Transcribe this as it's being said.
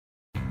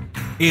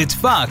It's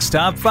Fox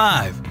Top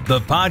 5, the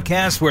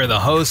podcast where the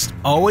hosts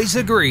always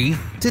agree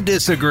to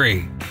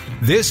disagree.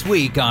 This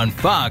week on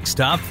Fox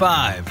Top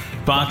 5,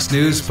 Fox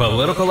News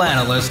political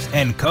analyst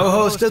and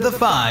co-host of The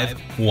Five,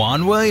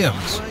 Juan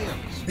Williams.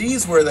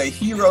 These were the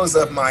heroes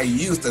of my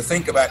youth to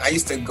think about. I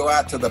used to go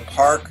out to the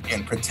park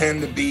and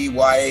pretend to be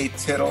Y.A.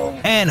 Tittle.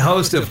 And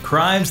host of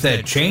Crimes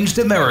That Changed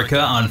America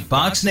on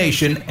Fox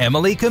Nation,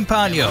 Emily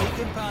Compagno.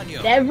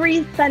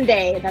 Every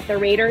Sunday that the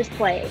Raiders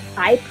play,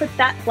 I put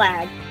that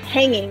flag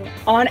hanging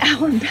on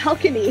our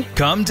balcony.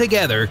 Come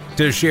together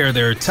to share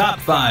their top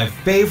 5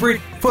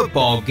 favorite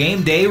football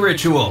game day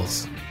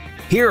rituals.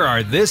 Here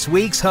are this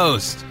week's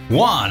hosts,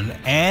 Juan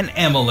and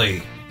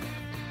Emily.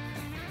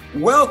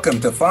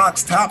 Welcome to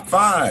Fox Top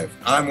 5.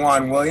 I'm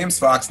Juan Williams,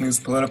 Fox News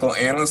political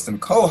analyst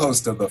and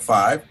co-host of The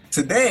Five.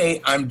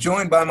 Today, I'm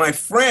joined by my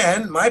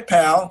friend, my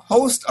pal,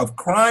 host of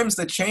Crimes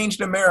That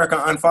Changed America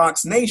on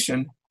Fox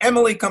Nation,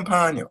 Emily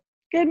Compagno.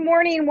 Good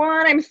morning,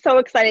 Juan. I'm so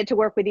excited to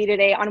work with you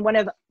today on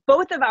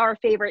both of our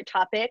favorite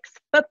topics,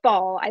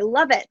 football. I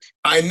love it.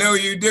 I know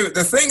you do.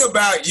 The thing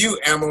about you,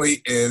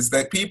 Emily, is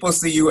that people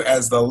see you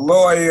as the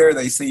lawyer,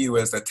 they see you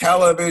as the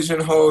television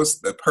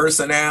host, the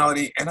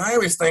personality, and I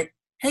always think,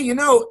 hey, you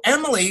know,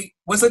 Emily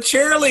was a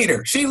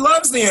cheerleader. She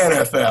loves the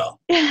NFL.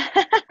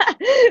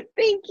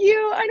 Thank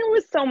you. I know it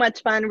was so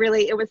much fun,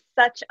 really. It was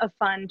such a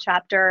fun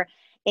chapter,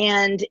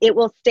 and it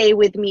will stay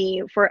with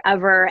me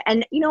forever.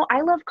 And, you know,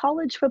 I love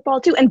college football,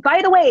 too. And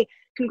by the way,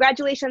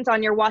 congratulations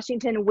on your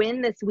Washington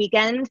win this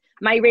weekend.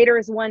 My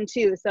Raiders won,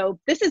 too. So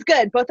this is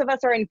good. Both of us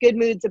are in good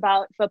moods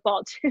about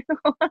football, too.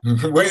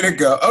 Way to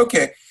go.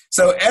 Okay.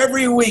 So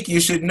every week, you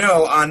should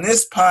know, on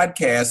this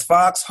podcast,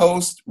 Fox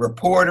hosts,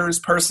 reporters,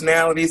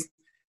 personalities,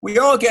 we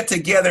all get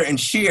together and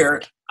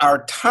share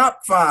our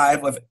top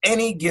 5 of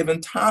any given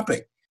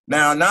topic.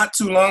 Now, not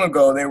too long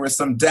ago, there were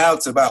some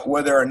doubts about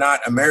whether or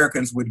not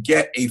Americans would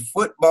get a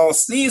football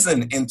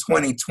season in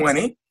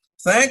 2020.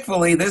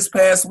 Thankfully, this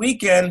past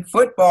weekend,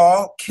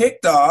 football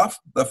kicked off.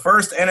 The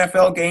first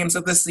NFL games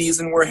of the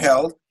season were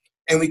held,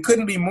 and we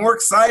couldn't be more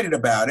excited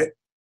about it.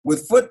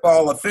 With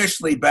football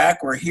officially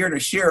back, we're here to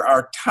share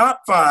our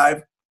top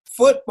 5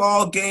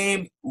 football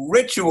game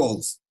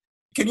rituals.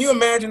 Can you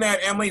imagine that,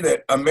 Emily,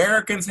 that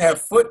Americans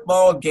have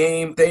football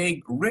game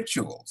day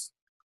rituals?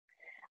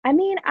 I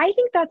mean, I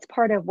think that's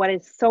part of what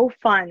is so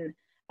fun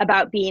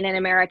about being an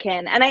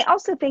American. And I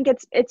also think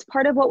it's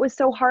part of what was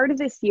so hard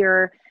this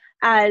year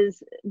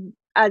as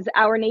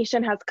our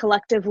nation has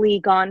collectively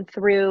gone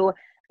through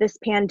this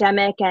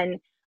pandemic and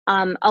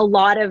a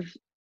lot of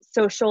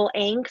social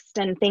angst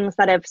and things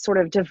that have sort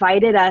of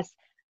divided us.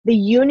 The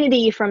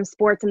unity from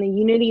sports and the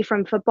unity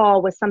from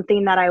football was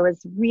something that I was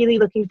really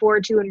looking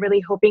forward to and really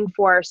hoping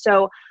for.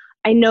 So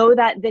I know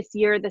that this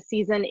year the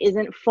season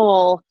isn't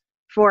full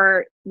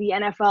for the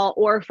NFL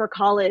or for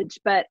college,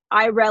 but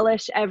I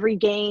relish every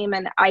game,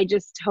 and I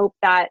just hope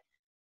that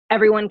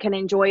everyone can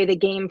enjoy the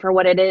game for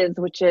what it is,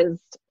 which is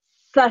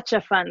such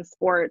a fun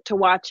sport to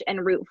watch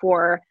and root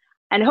for,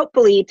 and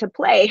hopefully to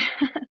play.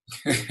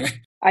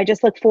 I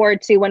just look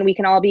forward to when we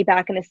can all be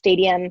back in the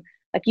stadium,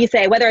 like you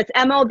say, whether it's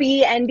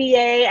MLB,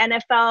 NBA,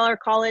 NFL, or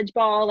college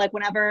ball, like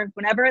whenever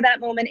that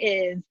moment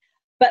is.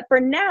 But for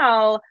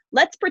now,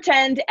 let's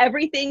pretend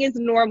everything is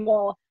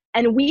normal.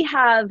 And we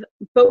have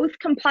both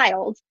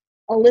compiled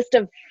a list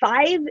of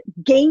 5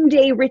 game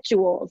day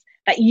rituals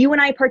that you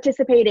and I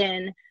participate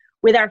in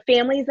with our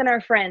families and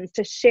our friends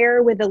to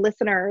share with the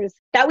listeners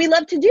that we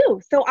love to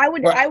do. So I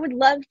would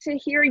love to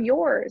hear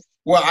yours.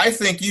 Well, I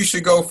think you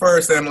should go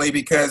first, Emily,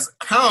 because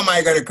how am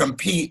I going to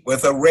compete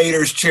with a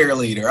Raiders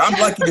cheerleader? I'm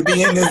lucky to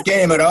be in this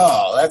game at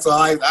all. That's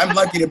all. I'm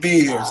lucky to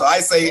be here. So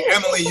I say,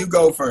 Emily, you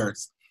go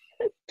first.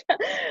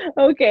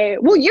 Okay.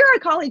 Well, you're a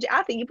college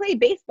athlete. You played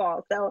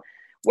baseball, so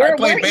I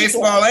played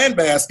baseball and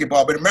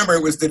basketball, but remember,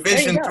 it was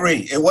Division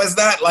III. It was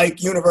not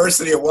like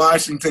University of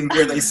Washington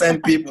where they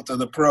send people to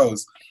the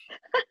pros.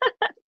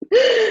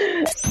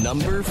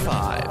 Number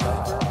 5.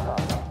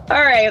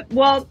 All right.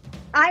 Well,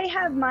 I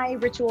have my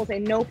rituals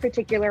in no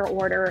particular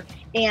order,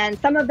 and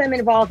some of them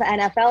involve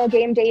NFL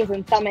game days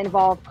and some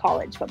involve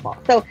college football.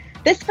 So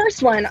this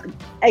first one,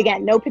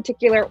 again, no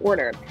particular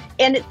order,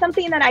 and it's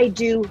something that I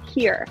do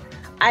here.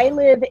 I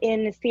live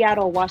in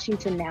Seattle,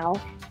 Washington now,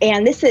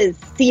 and this is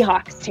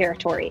Seahawks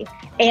territory.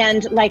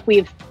 And like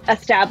we've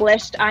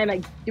established, I'm a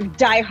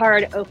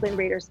diehard Oakland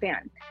Raiders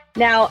fan.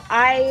 Now,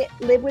 I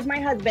live with my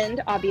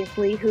husband,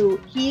 obviously,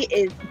 he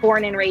is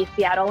born and raised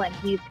Seattle, and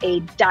he's a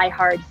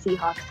diehard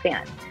Seahawks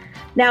fan.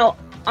 Now,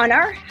 on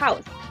our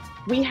house,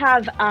 we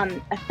have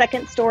a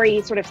second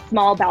story sort of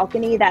small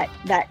balcony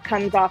that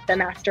comes off the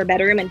master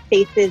bedroom and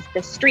faces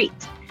the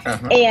street.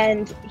 Uh-huh.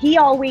 And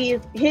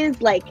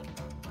his like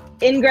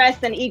ingress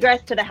and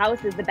egress to the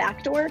house is the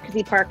back door because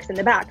he parks in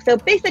the back. So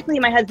basically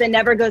my husband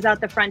never goes out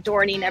the front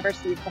door and he never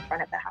sees the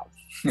front of the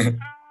house.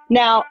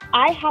 Now,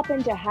 I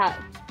happen to have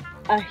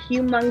a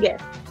humongous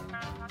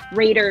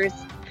Raiders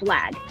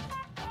flag.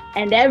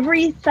 And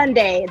every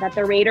Sunday that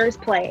the Raiders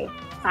play,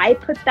 I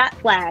put that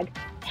flag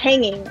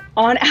hanging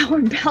on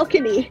our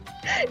balcony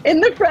in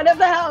the front of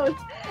the house.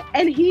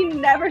 and he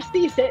never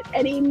sees it,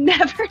 and he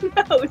never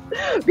knows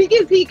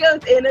because he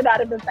goes in and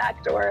out of the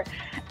back door.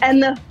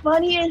 And the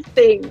funniest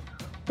thing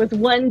was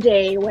one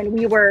day when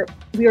we were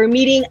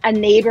meeting a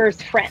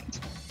neighbor's friend,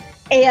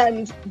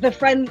 and the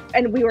friend,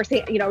 and we were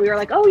saying, we were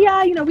like, oh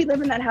yeah, we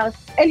live in that house.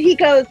 And he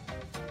goes,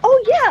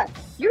 oh yeah,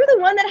 you're the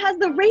one that has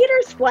the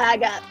Raiders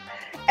flag up.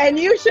 And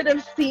you should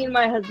have seen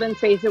my husband's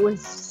face. It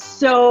was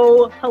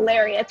so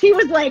hilarious. He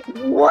was like,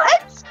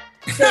 what?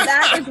 So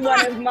that is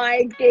one of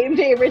my game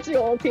day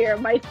rituals here,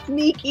 my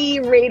sneaky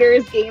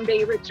Raiders game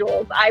day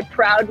rituals. I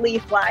proudly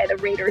fly the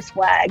Raiders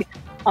flag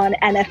on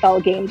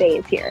NFL game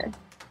days here.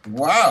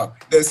 Wow.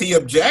 Does he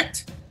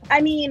object?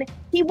 I mean,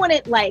 he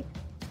wouldn't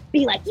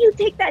be like, you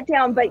take that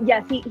down. But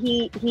yes,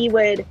 he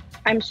would,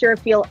 I'm sure,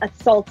 feel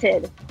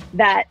assaulted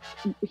that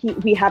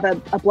we have a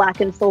black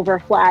and silver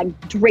flag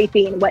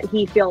draping what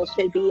he feels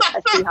should be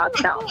a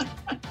Seahawks helmet.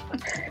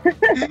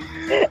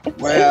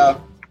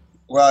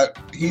 Well,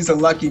 he's a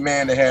lucky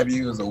man to have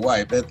you as a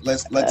wife.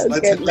 Let's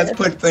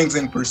put things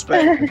in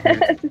perspective.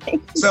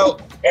 So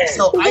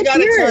I got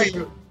to tell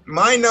you,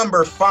 my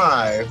number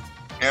 5,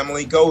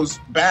 Emily, goes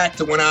back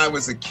to when I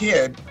was a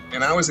kid,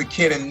 and I was a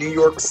kid in New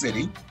York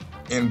City,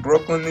 in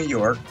Brooklyn, New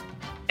York,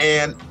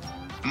 and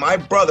my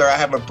brother, I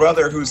have a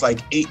brother who's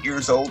like 8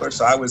 years older,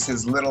 so I was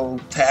his little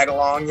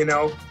tag-along,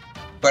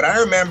 But I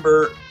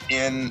remember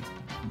in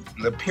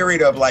the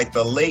period of like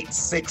the late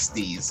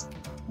 60s,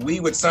 we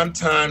would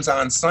sometimes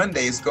on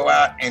Sundays go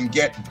out and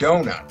get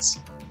donuts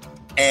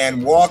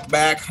and walk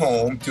back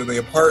home to the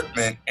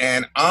apartment.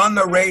 And on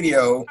the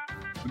radio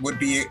would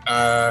be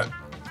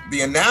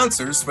the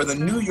announcers for the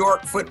New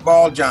York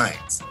Football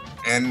Giants.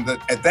 And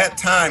at that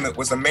time, it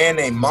was a man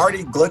named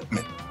Marty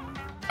Glickman.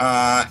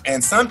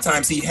 And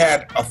sometimes he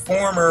had a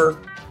former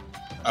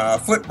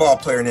football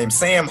player named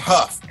Sam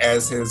Huff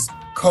as his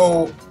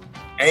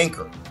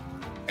co-anchor,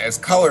 as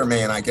color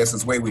man, I guess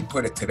is the way we'd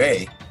put it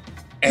today.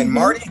 And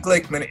Marty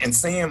Glickman and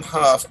Sam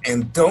Huff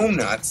and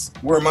donuts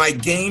were my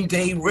game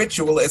day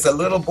ritual as a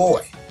little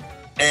boy.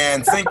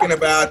 And thinking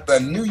about the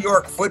New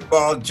York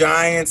Football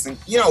Giants, and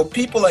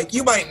people like,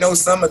 you might know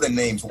some of the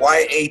names.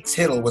 Y.A.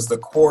 Tittle was the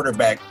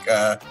quarterback.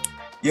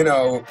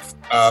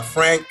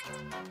 Frank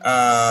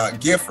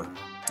Gifford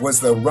was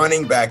the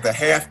running back, the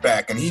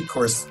halfback, and he, of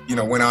course,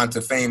 went on to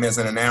fame as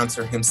an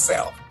announcer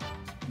himself.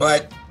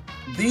 But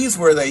these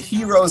were the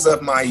heroes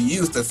of my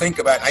youth to think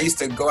about. I used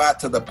to go out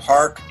to the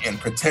park and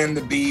pretend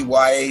to be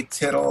Y.A.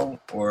 Tittle,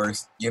 or,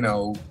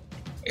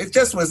 it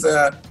just was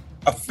a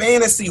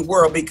fantasy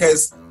world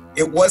because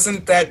it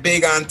wasn't that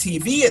big on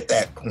TV at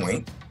that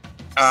point.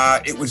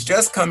 It was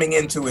just coming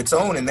into its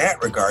own in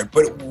that regard.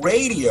 But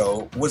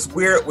radio was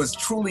where it was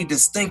truly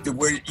distinctive,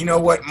 where,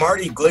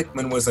 Marty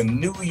Glickman was a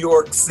New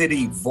York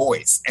City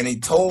voice, and he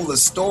told the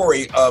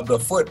story of the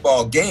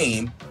football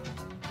game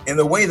in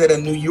the way that a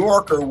New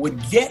Yorker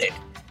would get it.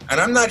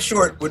 And I'm not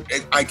sure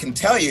I can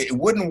tell you, it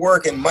wouldn't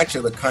work in much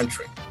of the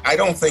country. I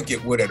don't think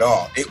it would at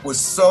all. It was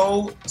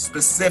so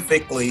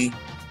specifically,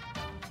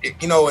 at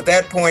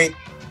that point,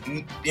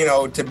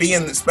 to be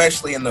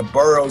especially in the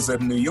boroughs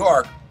of New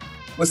York,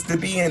 was to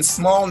be in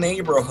small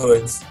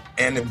neighborhoods,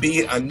 and to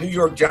be a New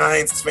York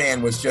Giants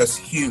fan was just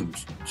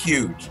huge,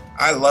 huge.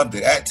 I loved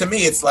it. To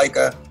me, it's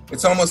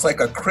almost like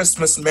a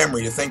Christmas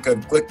memory to think of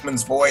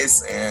Glickman's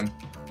voice and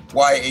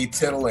Y.A.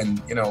 Tittle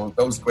and,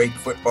 those great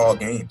football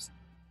games.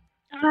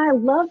 I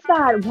love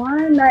that,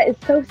 Juan. That is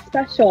so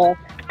special.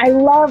 I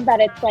love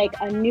that it's like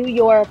a New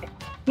York,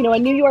 a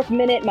New York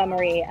minute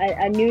memory,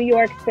 a New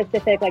York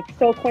specific, like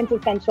so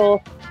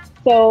quintessential,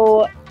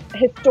 so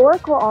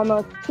historical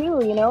almost too,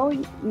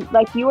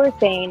 like you were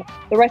saying.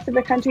 The rest of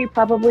the country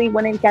probably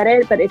wouldn't get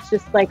it, but it's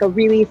just like a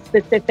really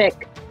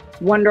specific,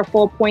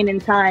 wonderful point in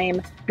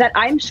time that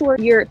I'm sure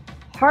you're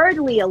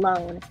hardly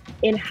alone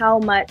in how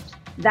much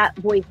that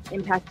voice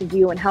impacted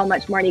you and how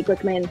much Marty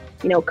Glickman,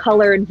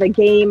 colored the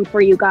game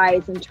for you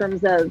guys in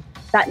terms of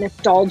that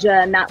nostalgia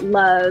and that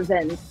love.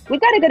 And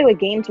we've got to go to a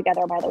game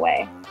together, by the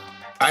way.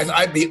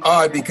 I'd be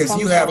odd because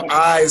you have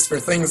eyes for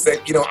things that,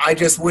 I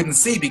just wouldn't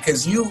see,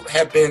 because you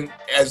have been,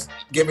 as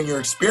given your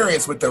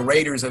experience with the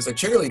Raiders as a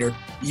cheerleader,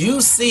 you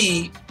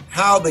see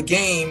how the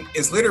game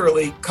is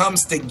literally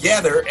comes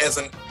together as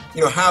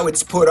how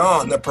it's put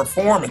on, the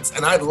performance.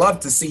 And I'd love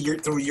to see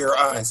through your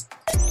eyes.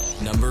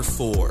 Number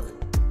 4.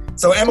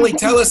 So Emily,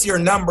 tell us your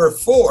number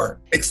 4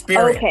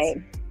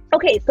 experience.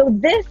 Okay. So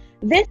this,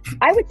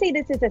 I would say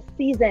this is a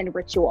season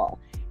ritual,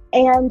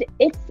 and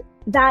it's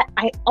that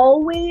I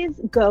always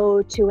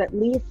go to at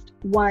least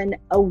one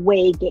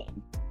away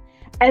game.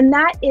 And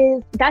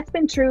that's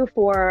been true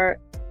for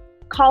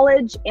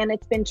college, and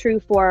it's been true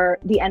for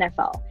the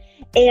NFL.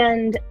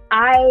 And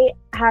I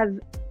have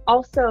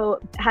also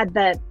had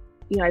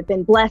I've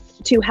been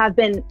blessed to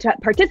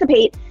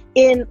participate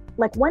in,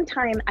 like, one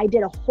time I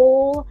did a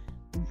whole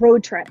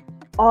road trip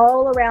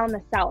all around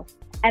the South,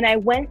 and I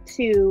went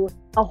to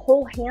a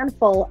whole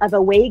handful of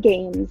away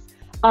games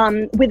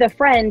with a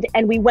friend,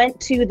 and we went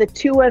to the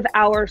 2 of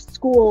our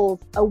school's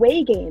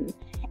away games.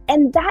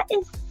 And that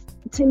is,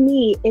 to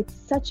me, it's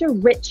such a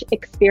rich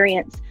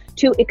experience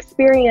to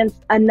experience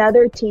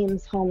another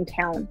team's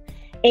hometown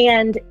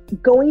and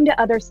going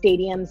to other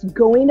stadiums,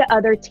 going to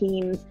other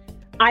teams.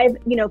 I've,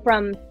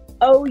 from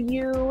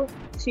OU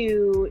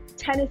to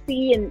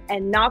Tennessee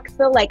and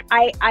Knoxville, like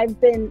I've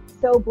been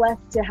so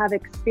blessed to have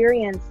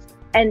experienced,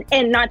 and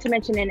not to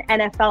mention in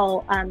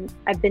NFL,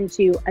 I've been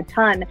to a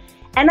ton,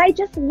 and I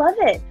just love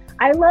it.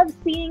 I love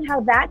seeing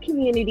how that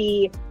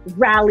community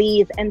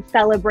rallies and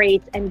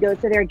celebrates and goes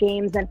to their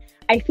games. And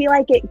I feel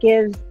like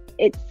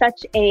it's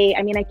such a,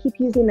 I keep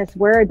using this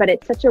word, but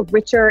it's such a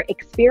richer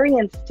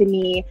experience to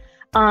me,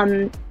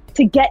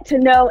 to get to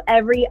know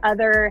every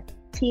other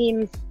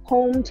team's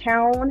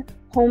hometown,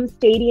 home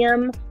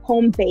stadium,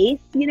 home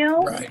base,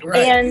 Right.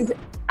 And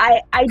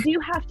I do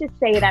have to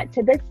say that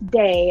to this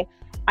day,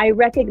 I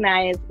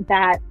recognize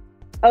that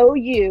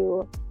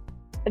OU,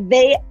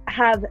 they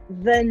have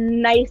the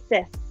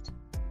nicest,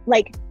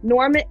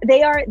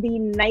 they are the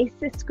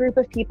nicest group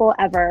of people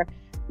ever,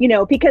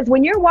 because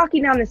when you're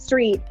walking down the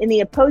street in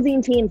the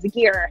opposing team's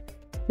gear,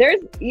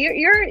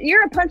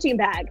 you're a punching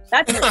bag.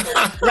 That's for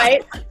sure,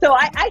 right? So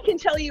I can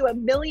tell you a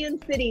million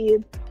cities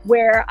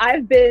where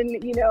I've been,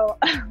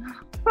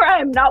 where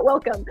I'm not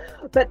welcome.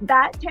 But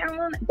that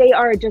town, they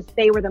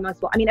were the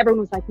most,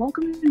 everyone was like,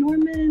 welcome to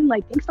Norman,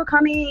 thanks for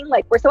coming,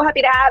 we're so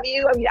happy to have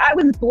you. I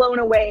was blown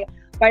away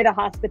by the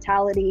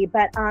hospitality,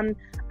 but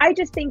I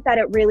just think that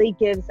it really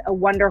gives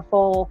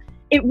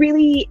it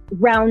really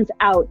rounds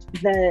out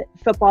the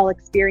football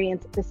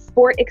experience, the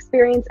sport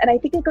experience. And I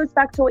think it goes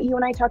back to what you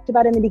and I talked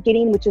about in the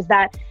beginning, which is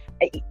that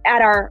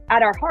at our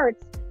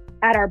hearts,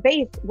 at our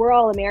base, we're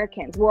all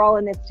Americans. We're all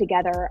in this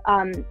together.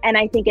 And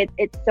I think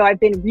so I've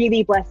been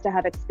really blessed to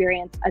have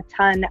experienced a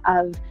ton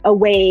of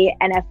away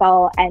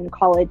NFL and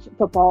college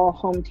football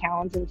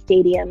hometowns and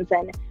stadiums,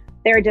 and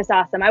they're just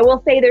awesome. I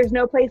will say there's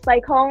no place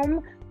like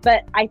home,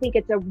 but I think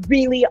it's a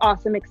really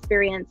awesome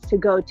experience to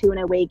go to an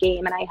away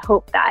game. And I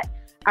hope that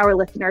our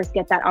listeners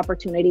get that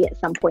opportunity at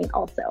some point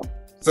also.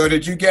 So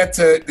did you get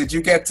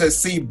to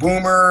see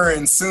Boomer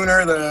and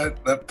Sooner,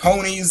 the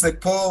ponies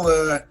that pull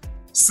the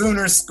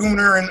Sooner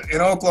schooner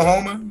in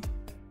Oklahoma?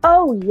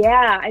 Oh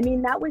yeah.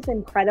 That was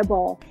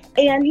incredible.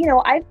 And,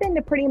 I've been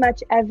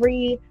to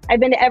every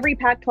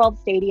Pac-12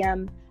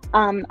 stadium.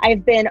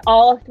 I've been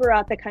all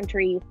throughout the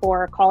country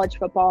for college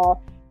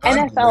football,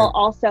 NFL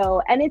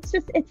also. And it's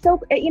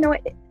so,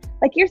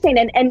 like you're saying,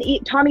 and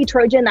Tommy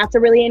Trojan, that's a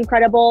really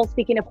incredible,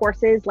 speaking of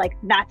horses,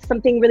 that's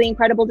something really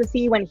incredible to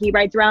see when he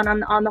rides around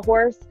on the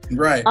horse.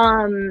 Right.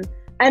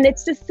 And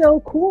it's just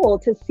so cool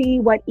to see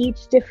what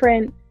each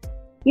different,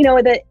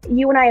 that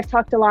you and I have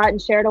talked a lot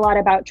and shared a lot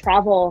about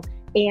travel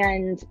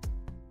and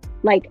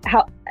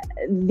how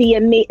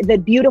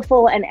the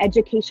beautiful and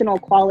educational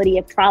quality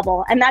of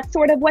travel. And that's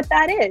sort of what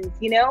that is,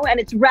 and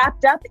it's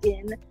wrapped up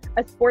in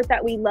a sport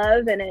that we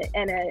love and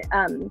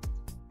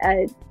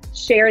a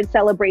shared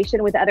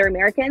celebration with other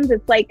Americans.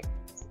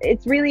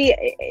 It's really,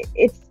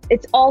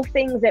 it's all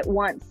things at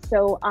once.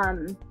 So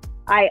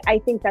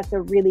I think that's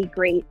a really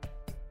great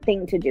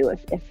thing to do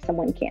if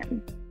someone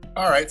can.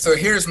 All right, so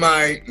here's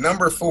my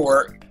number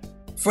 4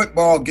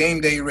 football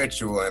game day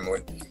ritual,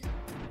 Emily.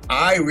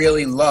 I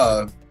really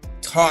love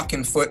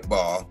talking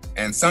football,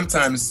 and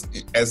sometimes,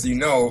 as you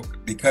know,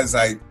 because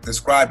I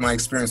described my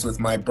experience with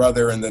my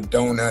brother and the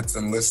donuts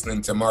and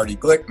listening to Marty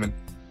Glickman,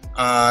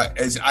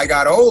 as I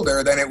got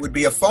older, then it would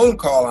be a phone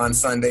call on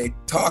Sunday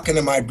talking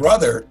to my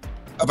brother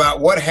about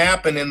what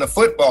happened in the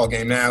football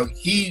game. Now,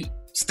 he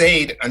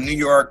stayed a New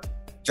York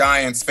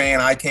Giants fan.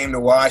 I came to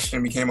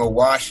Washington, became a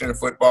Washington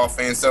football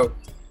fan. So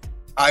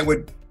I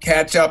would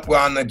catch up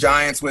on the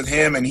Giants with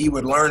him, and he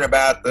would learn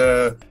about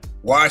the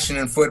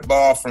Washington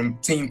football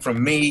team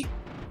from me.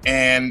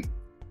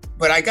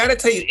 But I got to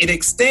tell you, it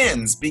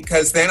extends,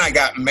 because then I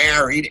got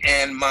married,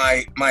 and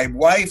my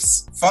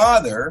wife's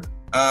father,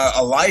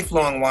 a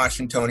lifelong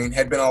Washingtonian,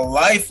 had been a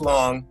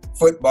lifelong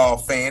football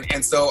fan.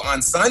 And so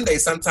on Sunday,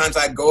 sometimes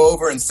I'd go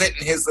over and sit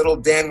in his little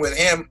den with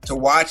him to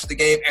watch the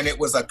game. And it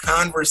was a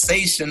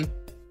conversation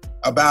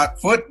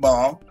about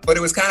football, but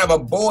it was kind of a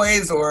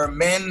boys or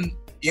men,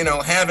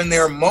 having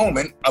their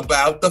moment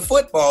about the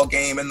football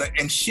game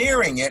and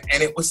sharing it.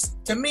 And it was,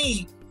 to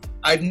me,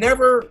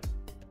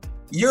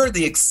 you're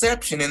the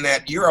exception in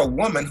that you're a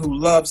woman who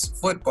loves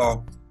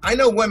football. I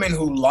know women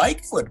who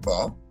like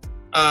football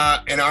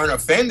and aren't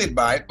offended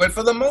by it, but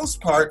for the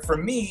most part, for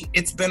me,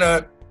 it's been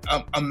a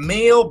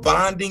male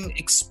bonding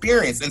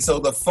experience. And so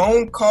the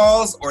phone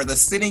calls or the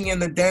sitting in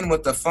the den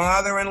with the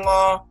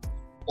father-in-law,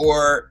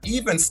 or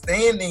even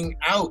standing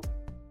out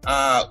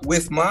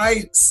with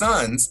my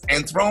sons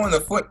and throwing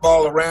the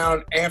football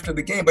around after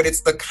the game, but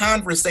it's the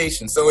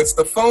conversation. So it's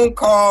the phone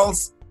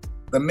calls,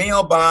 the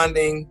male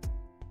bonding,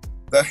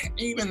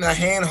 even the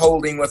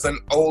hand-holding with an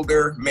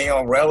older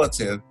male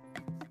relative,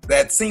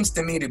 that seems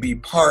to me to be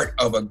part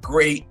of a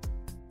great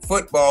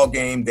football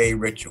game day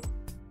ritual.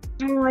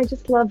 Oh, I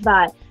just love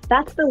that.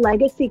 That's the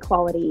legacy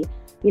quality.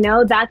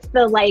 That's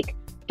the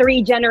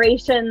 3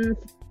 generations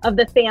of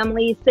the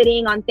family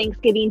sitting on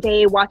Thanksgiving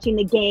Day watching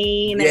the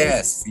game.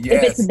 Yes, and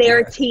if it's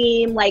their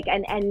team,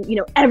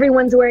 and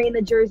everyone's wearing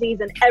the jerseys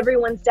and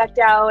everyone's decked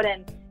out,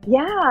 and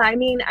Yeah, I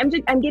mean,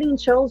 I'm getting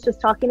chills just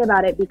talking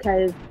about it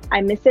because I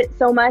miss it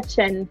so much.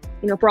 And,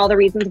 for all the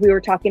reasons we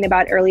were talking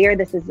about earlier,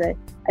 this is a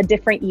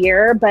different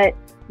year. But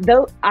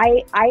though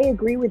I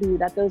agree with you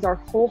that those are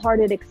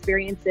wholehearted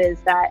experiences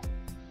that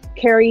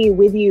carry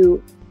with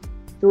you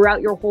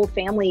throughout your whole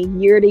family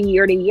year to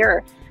year to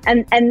year.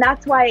 And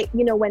that's why,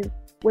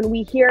 when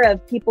we hear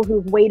of people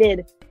who've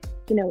waited,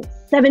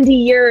 70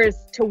 years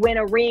to win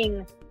a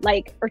ring,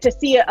 or to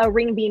see a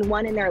ring being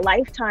won in their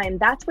lifetime,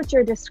 that's what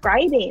you're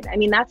describing. I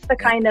mean, that's the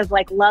kind of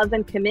love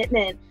and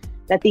commitment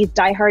that these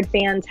diehard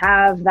fans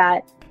have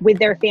that with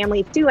their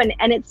families too.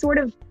 And it's sort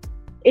of,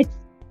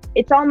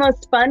 it's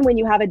almost fun when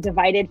you have a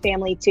divided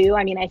family too.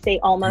 I mean, I say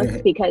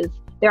almost because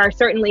there are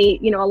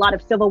certainly, a lot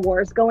of civil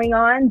wars going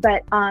on,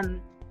 but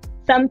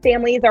some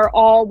families are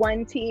all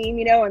one team,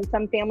 and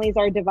some families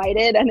are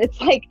divided. And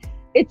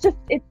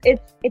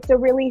it's a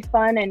really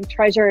fun and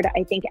treasured,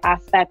 I think,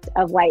 aspect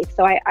of life.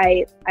 So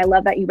I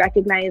love that you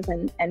recognize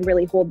and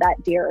really hold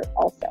that dear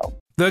also.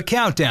 The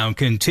countdown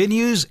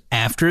continues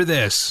after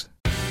this.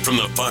 From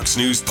the Fox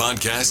News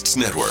Podcasts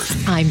Network.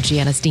 I'm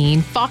Janice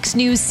Dean, Fox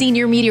News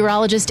senior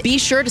meteorologist. Be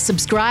sure to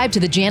subscribe to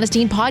the Janice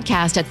Dean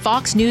podcast at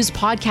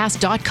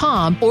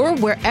foxnewspodcast.com or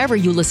wherever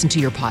you listen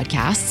to your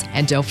podcasts.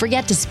 And don't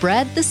forget to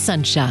spread the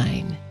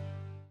sunshine.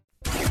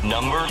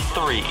 Number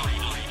 3.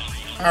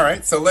 All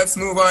right, so let's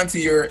move on to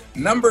your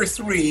number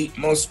 3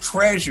 most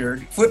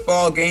treasured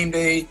football game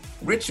day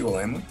ritual,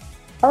 Emily.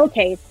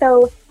 Okay,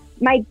 so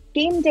my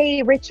game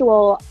day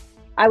ritual,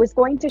 I was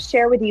going to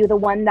share with you the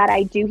one that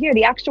I do here,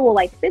 the actual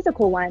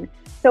physical one.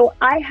 So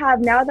I have,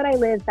 now that I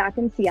live back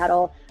in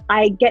Seattle,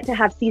 I get to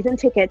have season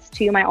tickets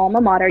to my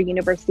alma mater,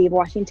 University of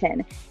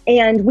Washington.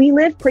 And we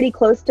live pretty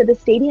close to the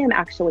stadium,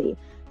 actually.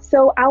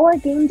 So our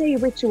game day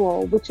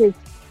ritual, which is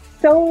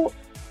so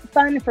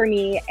fun for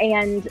me,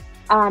 and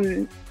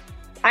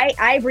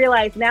I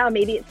realize now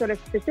maybe it's sort of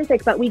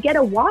specific, but we get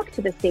a walk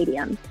to the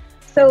stadium.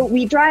 So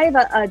we drive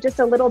just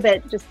a little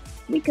bit,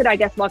 we could, I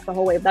guess, walk the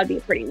whole way, but that'd be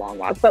a pretty long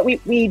walk. But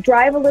we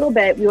drive a little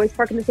bit, we always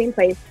park in the same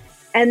place,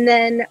 and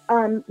then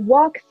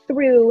walk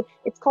through,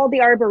 it's called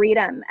the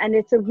Arboretum, and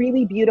it's a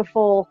really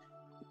beautiful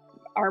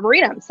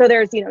Arboretum. So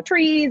there's,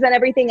 trees and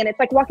everything, and it's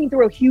like walking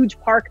through a huge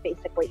park,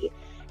 basically.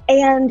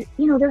 And,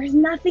 there's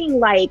nothing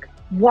like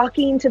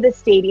walking to the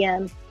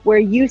stadium where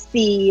you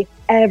see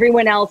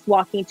everyone else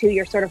walking too.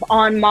 You're sort of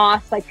en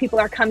masse, like people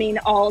are coming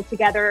all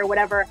together or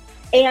whatever.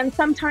 And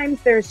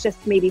sometimes there's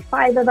just maybe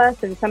 5 of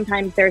us, and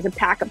sometimes there's a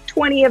pack of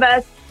 20 of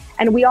us,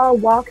 and we all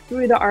walk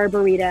through the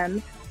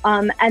Arboretum.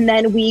 And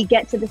then we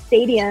get to the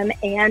stadium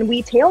and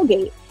we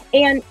tailgate.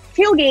 And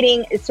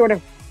tailgating is sort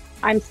of,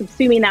 I'm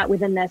subsuming that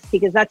within this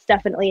because that's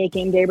definitely a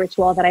game day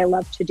ritual that I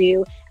love to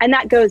do. And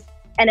that goes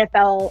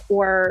NFL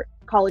or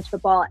college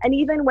football, and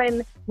even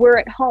when we're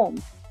at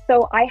home.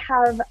 So I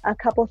have a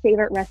couple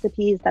favorite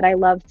recipes that I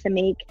love to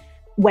make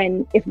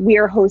if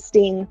we're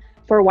hosting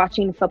for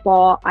watching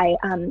football. I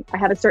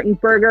have a certain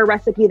burger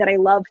recipe that I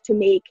love to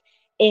make,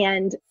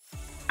 and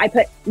I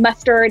put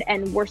mustard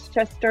and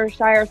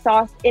Worcestershire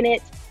sauce in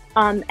it.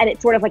 And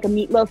it's sort of like a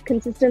meatloaf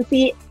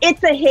consistency.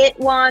 It's a hit,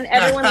 Juan.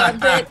 Everyone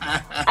loves it.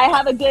 I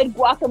have a good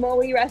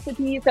guacamole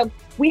recipe. So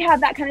we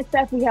have that kind of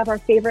stuff. We have our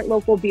favorite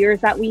local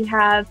beers that we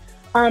have.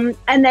 And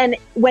then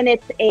when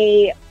it's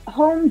a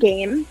home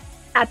game,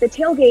 at the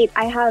tailgate,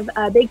 I have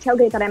a big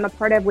tailgate that I'm a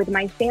part of with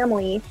my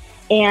family.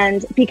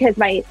 And because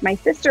my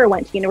sister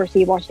went to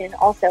University of Washington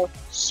also,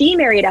 she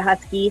married a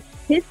Husky.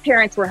 His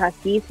parents were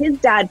Huskies. His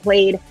dad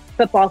played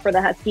football for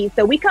the Huskies.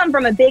 So we come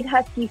from a big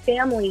Husky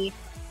family,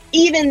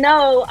 even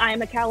though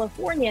I'm a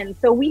Californian.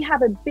 So we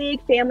have a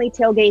big family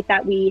tailgate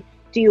that we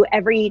do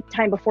every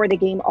time before the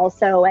game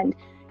also. And,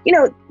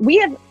 we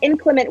have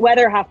inclement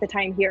weather half the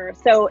time here.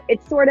 So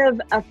it's sort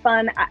of a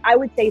fun, I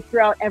would say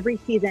throughout every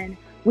season,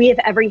 we have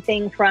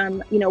everything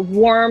from,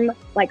 warm,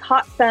 like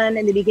hot sun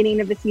in the beginning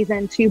of the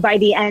season to by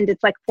the end,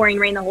 it's like pouring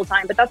rain the whole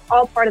time, but that's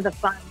all part of the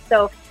fun.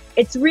 So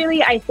it's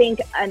really, I think,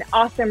 an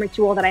awesome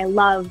ritual that I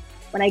love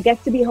when I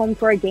get to be home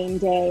for a game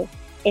day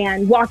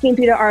and walking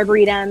through the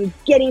Arboretum,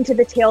 getting to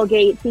the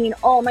tailgate, seeing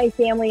all my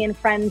family and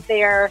friends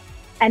there,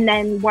 and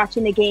then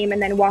watching the game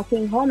and then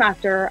walking home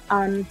after,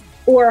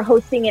 or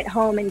hosting at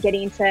home and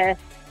getting to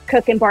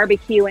cook and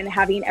barbecue and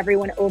having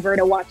everyone over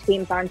to watch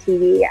games on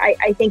TV.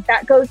 I think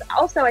that goes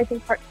also, I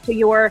think, part to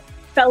your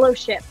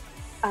fellowship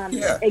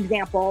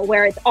example,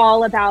 where it's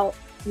all about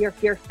your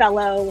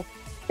fellow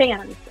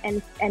fans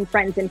and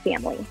friends and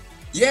family.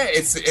 Yeah,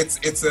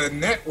 it's a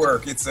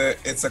network. It's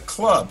a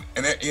club,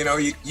 and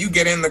you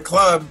get in the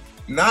club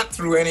not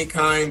through any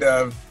kind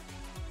of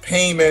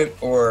payment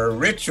or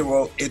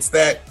ritual. It's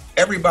that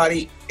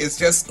everybody is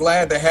just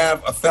glad to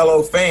have a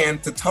fellow fan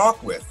to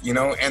talk with,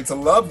 and to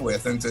love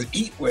with, and to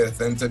eat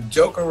with, and to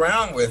joke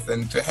around with,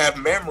 and to have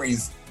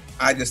memories.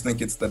 I just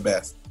think it's the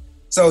best.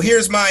 So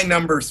here's my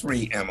number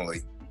 3,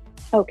 Emily.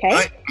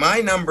 Okay. My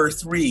number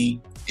 3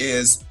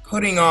 is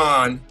putting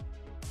on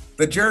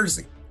the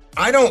jersey.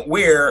 I don't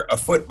wear a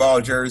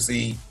football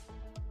jersey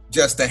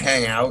just to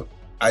hang out.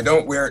 I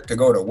don't wear it to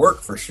go to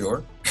work for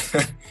sure.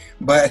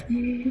 But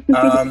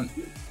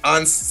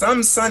on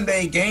some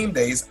Sunday game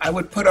days, I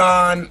would put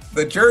on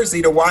the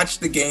jersey to watch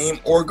the game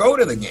or go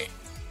to the game.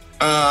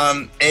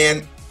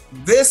 And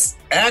this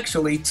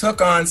actually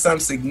took on some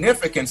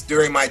significance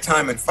during my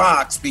time at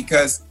Fox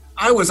because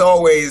I was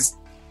always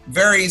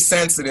very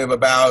sensitive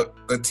about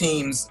the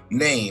team's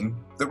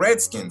name, the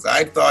Redskins.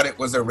 I thought it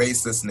was a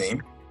racist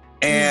name.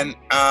 And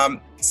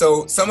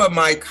so some of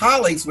my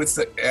colleagues would,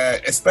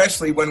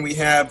 especially when we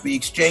have the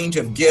exchange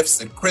of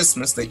gifts at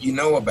Christmas that you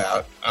know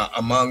about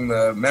among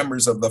the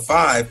members of the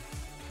Five,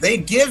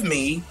 they'd give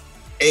me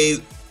a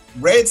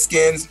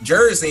Redskins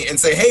jersey and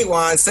say, "Hey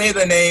Juan, say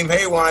the name.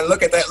 Hey Juan,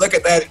 look at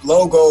that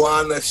logo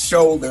on the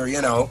shoulder,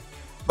 you know."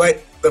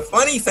 But the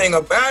funny thing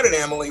about it,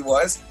 Emily,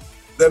 was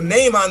the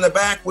name on the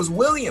back was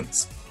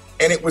Williams,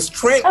 and it was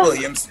Trent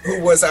Williams,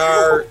 who was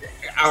our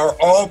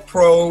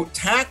All-Pro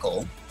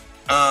tackle.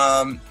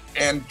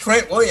 And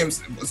Trent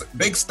Williams was a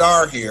big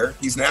star here.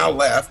 He's now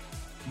left.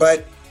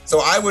 But so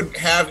I would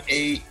have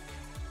a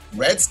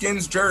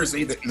Redskins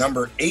jersey, that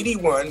number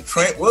 81,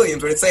 Trent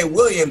Williams, would say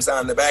Williams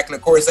on the back. And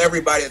of course,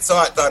 everybody that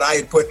saw it thought I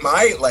had put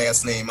my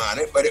last name on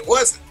it, but it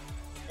wasn't.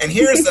 And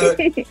here's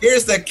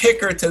the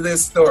kicker to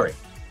this story.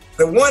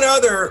 The one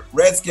other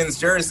Redskins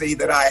jersey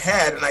that I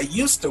had and I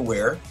used to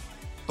wear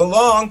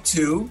belonged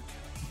to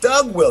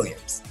Doug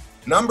Williams,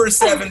 number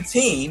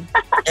 17.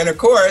 And of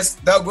course,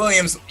 Doug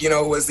Williams,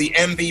 was the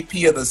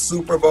MVP of the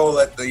Super Bowl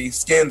that the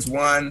Skins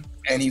won.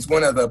 And he's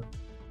one of the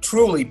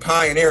truly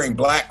pioneering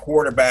black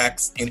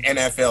quarterbacks in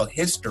NFL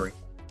history.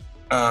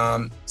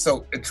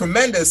 So a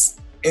tremendous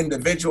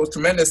individual,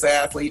 tremendous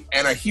athlete,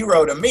 and a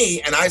hero to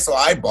me. And so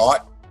I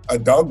bought a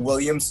Doug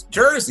Williams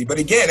jersey. But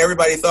again,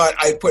 everybody thought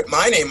I put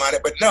my name on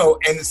it, but no.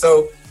 And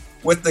so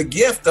with the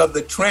gift of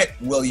the Trent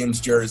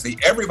Williams jersey,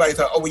 everybody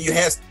thought, oh, well, you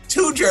have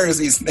two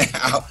jerseys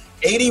now,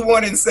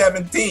 81 and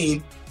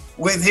 17,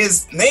 with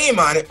his name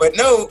on it. But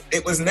no,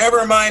 it was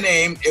never my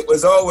name. It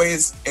was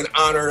always in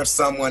honor of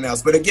someone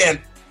else. But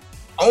again,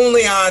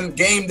 only on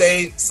game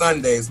day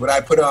Sundays would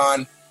I put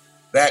on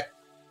that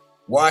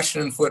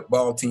Washington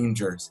football team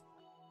jersey.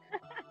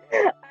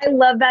 I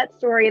love that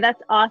story.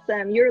 That's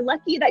awesome. You're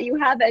lucky that you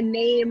have a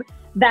name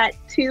that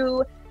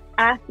two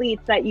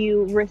athletes that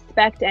you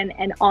respect and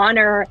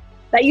honor,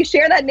 that you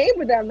share that name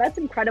with them. That's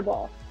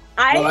incredible.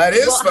 Well, that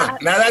is fun.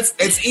 Now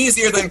it's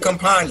easier than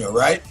Campagno,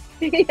 right?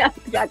 Yeah,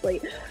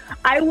 exactly.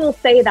 I will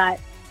say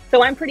that.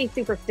 So I'm pretty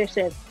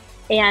superstitious.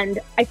 And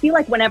I feel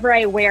like whenever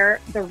I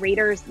wear the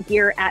Raiders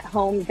gear at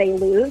home, they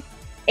lose.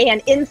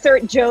 And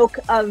insert joke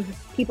of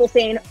people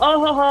saying,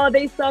 oh,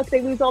 they suck,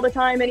 they lose all the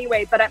time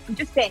anyway. But I'm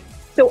just saying.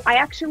 So I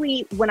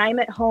actually, when I'm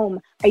at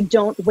home, I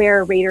don't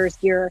wear Raiders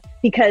gear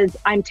because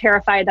I'm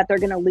terrified that they're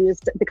going to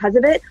lose because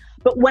of it.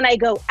 But when I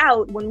go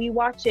out, when we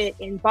watch it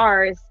in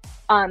bars,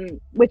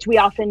 which we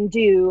often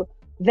do,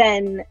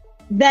 then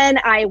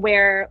I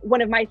wear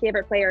one of my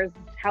favorite players,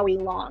 Howie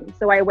Long.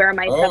 So I wear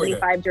my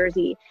 75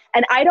 jersey.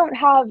 And I don't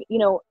have,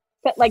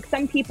 like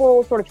some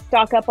people sort of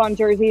stock up on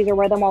jerseys or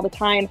wear them all the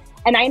time.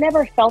 And I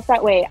never felt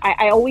that way.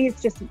 I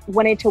always just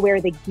wanted to wear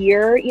the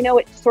gear.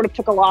 It sort of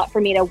took a lot for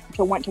me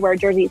to want to wear a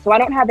jersey. So I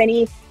don't have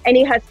any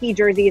Husky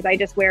jerseys. I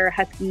just wear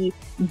Husky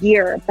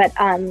gear. But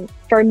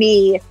for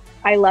me,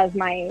 I love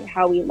my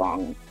Howie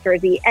Long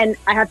jersey. And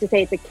I have to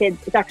say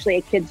it's actually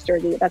a kid's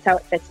jersey. That's how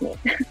it fits me.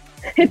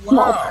 It's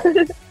wow.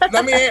 small.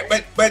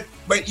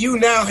 but you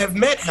now have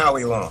met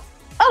Howie Long.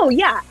 Oh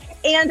yeah.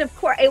 And of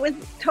course it was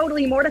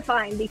totally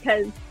mortifying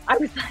because I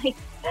was like,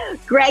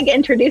 Greg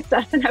introduced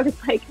us and I was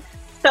like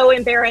so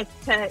embarrassed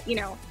to,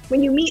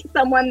 when you meet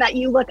someone that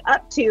you look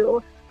up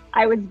to,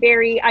 I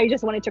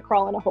just wanted to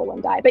crawl in a hole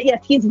and die. But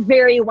yes, he's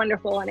very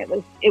wonderful. And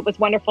it was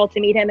wonderful to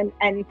meet him.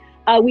 And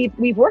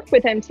we've worked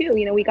with him too.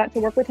 We got to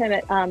work with him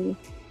at,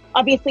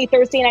 obviously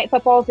Thursday Night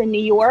Footballs in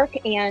New York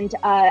and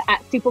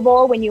at Super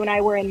Bowl when you and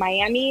I were in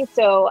Miami.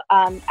 So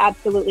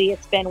absolutely,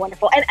 it's been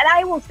wonderful. And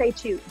I will say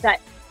too,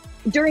 that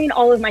during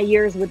all of my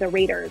years with the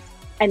Raiders,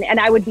 and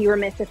I would be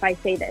remiss if I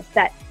say this,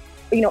 that,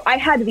 I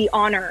had the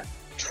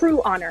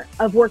true honor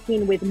of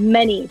working with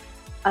many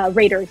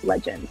Raiders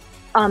legends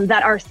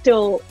that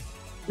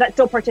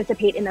still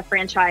participate in the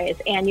franchise.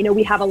 And,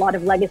 we have a lot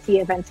of legacy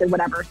events and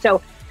whatever.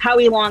 So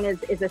Howie Long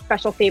is a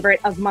special favorite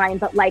of mine,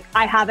 but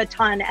I have a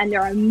ton, and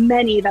there are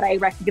many that I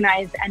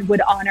recognize and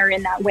would honor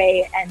in that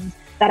way, and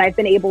that I've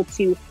been able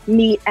to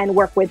meet and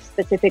work with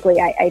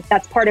specifically.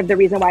 That's part of the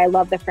reason why I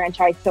love the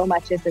franchise so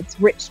much, is its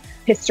rich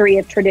history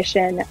of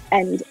tradition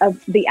and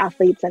of the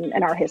athletes and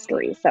our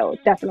history. So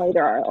definitely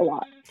there are a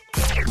lot.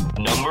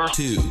 Number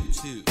two.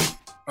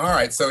 All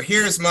right, so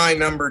here's my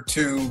number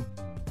 2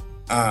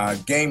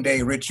 game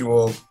day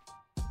ritual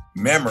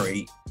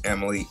memory,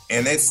 Emily,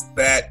 and it's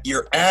that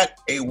you're at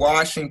a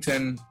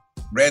Washington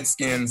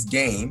Redskins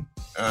game,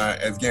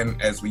 again,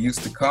 as we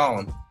used to call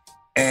them,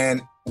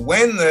 and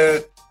when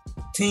the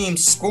team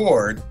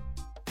scored,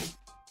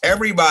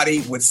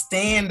 everybody would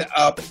stand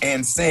up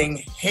and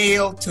sing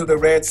 "Hail to the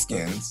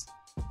Redskins,"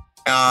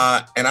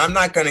 and I'm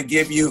not going to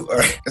give you,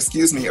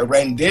 a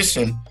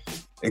rendition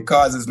it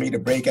causes me to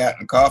break out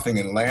in coughing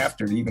and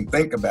laughter to even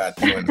think about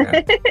doing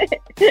that.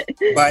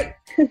 But,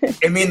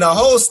 I mean, the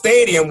whole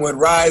stadium would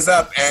rise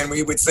up and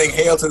we would sing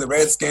Hail to the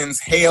Redskins,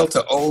 Hail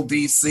to Old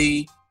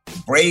DC,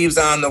 Braves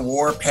on the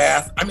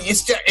Warpath. I mean,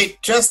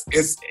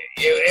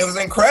 it was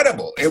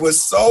incredible. It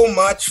was so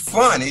much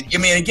fun.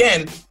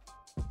 Again,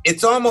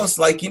 it's almost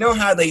like, you know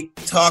how they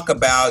talk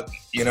about,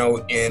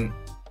 in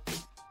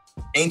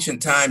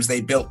ancient times they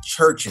built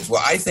churches.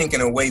 Well, I think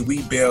in a way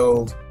we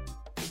build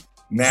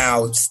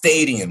now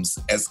stadiums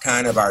as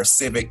kind of our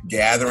civic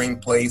gathering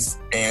place,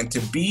 and to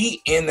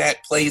be in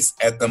that place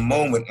at the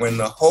moment when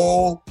the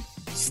whole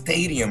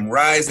stadium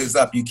rises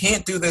up. You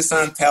can't do this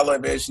on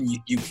television.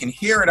 You can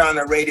hear it on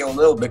the radio a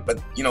little bit,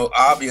 but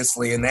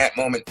obviously in that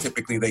moment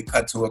typically they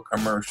cut to a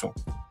commercial.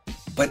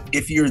 But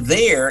if you're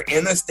there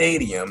in the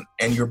stadium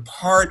and you're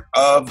part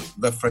of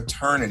the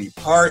fraternity,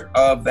 part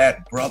of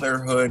that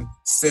brotherhood,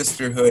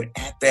 sisterhood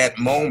at that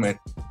moment,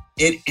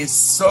 it is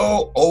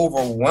so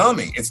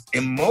overwhelming. It's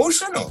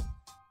emotional.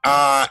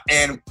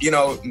 And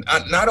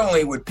not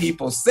only would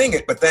people sing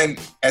it, but then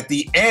at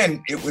the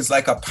end, it was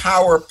like a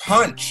power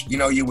punch.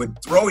 You would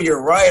throw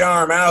your right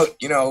arm out,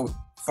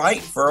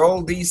 fight for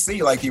Old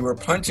DC, like you were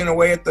punching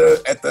away at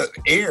the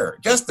air.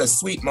 Just a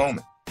sweet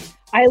moment.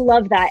 I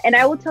love that. And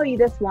I will tell you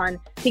this one,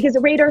 because the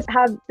Raiders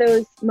have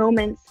those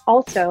moments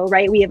also,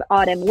 right? We have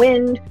Autumn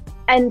Wind,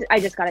 and I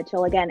just got to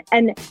chill again.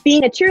 And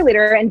being a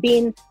cheerleader and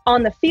being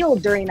on the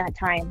field during that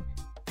time,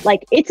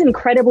 like, it's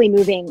incredibly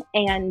moving.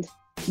 And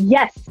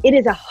yes, it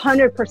is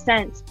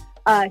 100%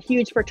 a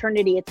huge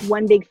fraternity. It's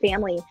one big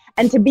family.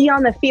 And to be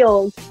on the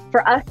field,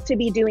 for us to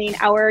be doing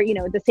our,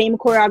 the same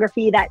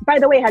choreography that, by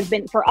the way, has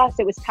been, for us,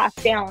 it was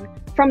passed down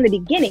from the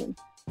beginning.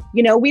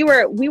 We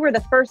were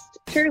the first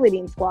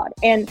cheerleading squad,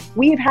 and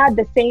we've had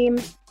the same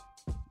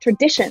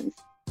traditions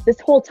this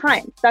whole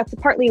time. That's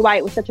partly why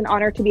it was such an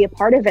honor to be a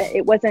part of it.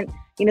 It wasn't,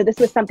 this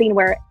was something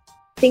where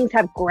things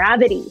have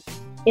gravity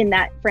in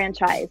that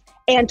franchise.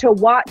 And to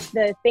watch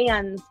the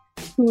fans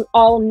who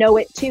all know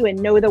it too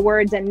and know the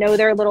words and know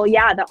their little,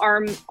 the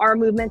arm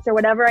movements or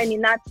whatever. I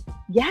mean,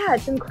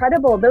 it's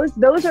incredible.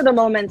 Those are the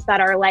moments that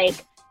are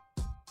like,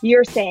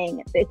 you're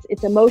saying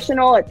it's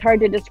emotional, it's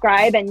hard to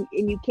describe, and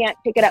you can't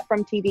pick it up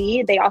from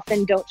TV. They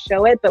often don't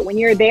show it, but when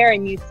you're there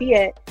and you see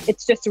it,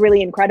 it's just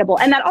really incredible.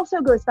 And that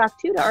also goes back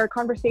too to our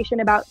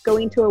conversation about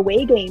going to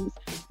away games,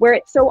 where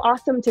it's so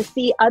awesome to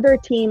see other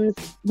teams,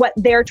 what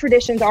their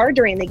traditions are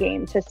during the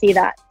game, to see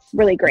that. It's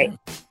really great.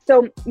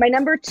 So my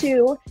number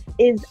 2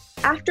 is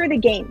after the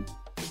game,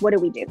 what do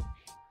we do?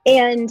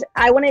 And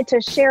I wanted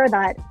to share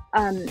that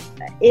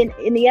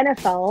in the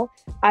NFL,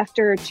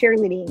 after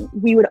cheerleading,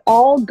 we would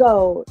all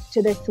go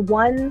to this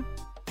one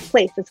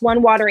place, this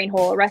one watering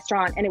hole, a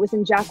restaurant, and it was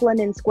in Jack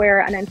London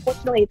Square. And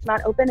unfortunately, it's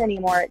not open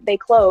anymore. They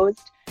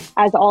closed,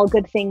 as all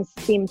good things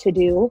seem to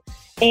do.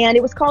 And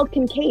it was called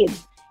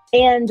Kincaid's.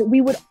 And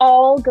we would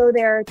all go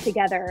there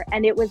together.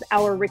 And it was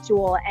our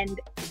ritual. And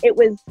it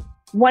was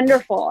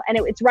wonderful. And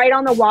it's right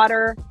on the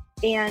water.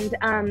 And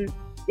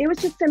it was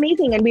just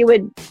amazing. And we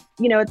would,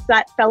 it's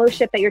that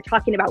fellowship that you're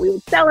talking about. We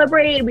would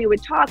celebrate, we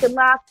would talk and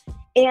laugh.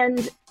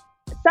 And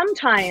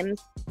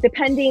sometimes,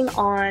 depending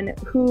on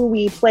who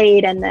we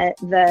played and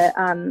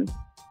the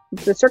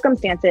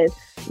circumstances,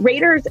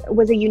 Raiders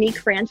was a unique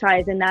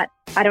franchise in that,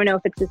 I don't know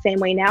if it's the same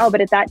way now,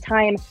 but at that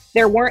time,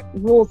 there weren't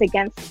rules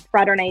against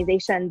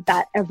fraternization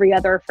that every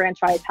other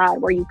franchise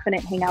had, where you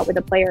couldn't hang out with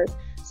the players.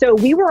 So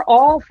we were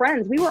all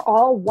friends. We were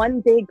all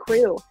one big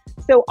crew.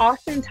 So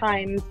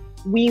oftentimes,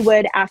 we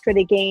would, after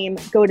the game,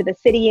 go to the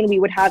city and we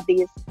would have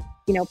these,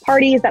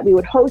 parties that we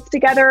would host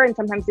together, and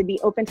sometimes it'd be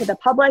open to the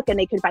public and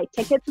they could buy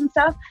tickets and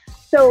stuff.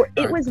 So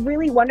it was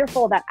really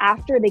wonderful that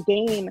after the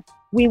game,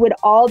 we would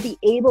all be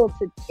able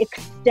to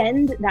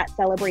extend that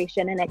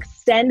celebration and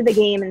extend the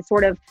game and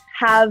sort of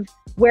have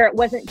where it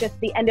wasn't just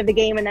the end of the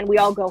game and then we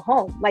all go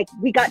home. Like,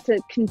 we got to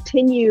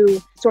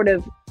continue sort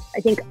of, I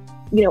think,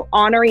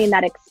 honoring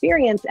that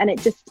experience, and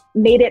it just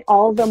made it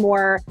all the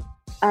more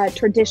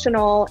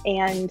traditional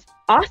and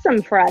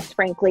awesome for us,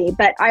 frankly.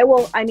 But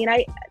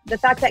the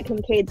fact that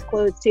Kincaid's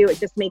closed too, it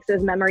just makes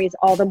those memories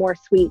all the more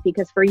sweet,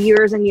 because for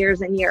years and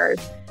years and years,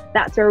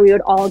 that's where we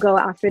would all go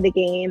after the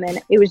game.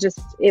 And it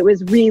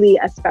was really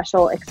a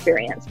special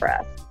experience for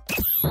us.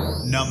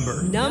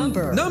 Number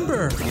 1.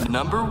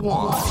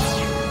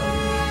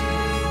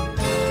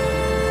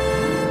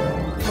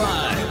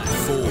 5,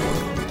 4,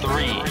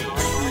 3.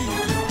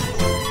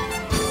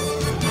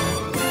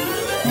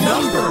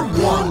 Number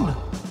 1.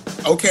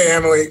 Okay,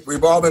 Emily,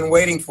 we've all been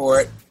waiting for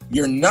it.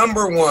 Your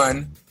number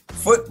 1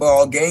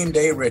 football game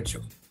day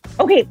ritual.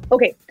 Okay.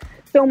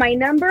 So my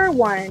number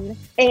 1,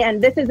 and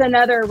this is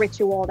another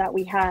ritual that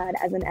we had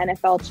as an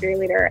NFL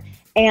cheerleader,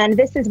 and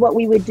this is what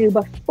we would do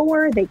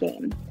before the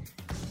game.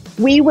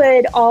 We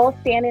would all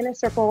stand in a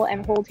circle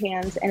and hold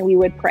hands, and we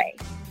would pray.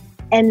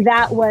 And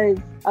that was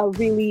a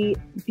really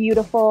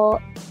beautiful,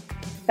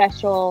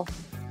 special,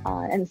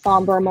 and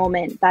somber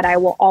moment that I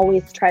will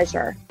always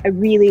treasure. I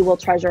really will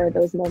treasure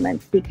those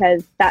moments,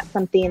 because that's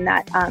something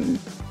that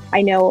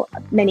I know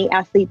many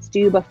athletes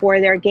do before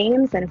their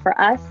games. And for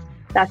us,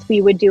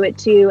 we would do it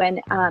too.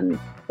 And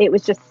it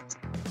was just,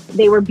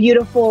 they were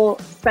beautiful,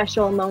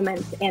 special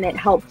moments, and it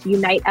helped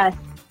unite us.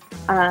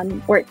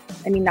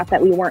 Not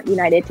that we weren't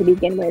united to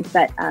begin with,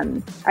 but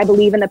I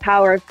believe in the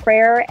power of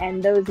prayer,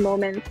 and those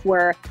moments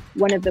were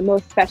one of the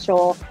most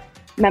special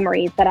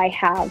memories that I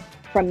have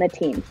from the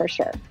team, for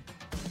sure.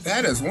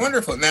 That is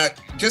wonderful. Now,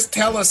 just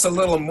tell us a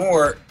little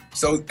more.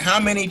 So how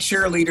many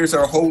cheerleaders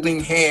are holding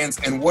hands,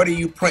 and what do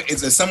you pray?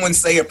 Is it someone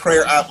say a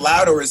prayer out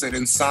loud, or is it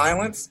in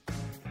silence?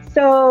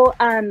 So,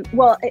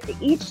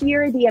 each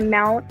year the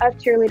amount of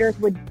cheerleaders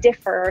would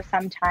differ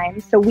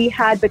sometimes. So we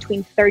had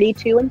between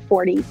 32 and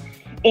 40.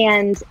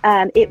 And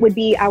it would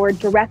be our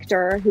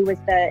director, who was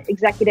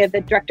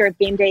the director of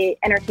game day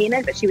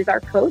entertainment, but she was our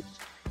coach.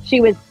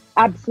 She was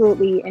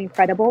absolutely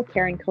incredible,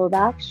 Karen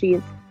Kovac.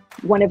 She's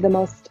one of the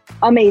most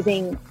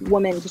amazing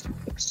women, just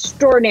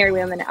extraordinary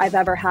women I've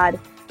ever had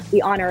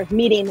the honor of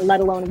meeting,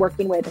 let alone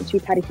working with. And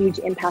she's had a huge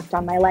impact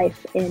on my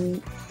life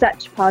in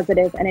such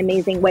positive and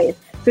amazing ways.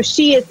 So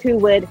she is who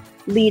would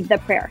lead the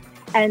prayer.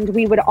 And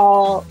we would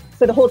so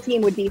the whole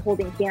team would be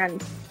holding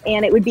hands,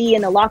 and it would be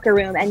in the locker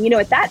room. And,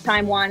 at that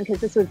time, Juan, because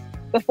this was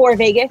before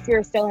Vegas, we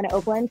were still in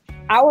Oakland,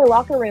 our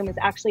locker room was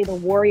actually the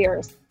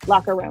Warriors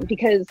locker room,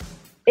 because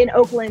in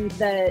Oakland,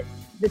 the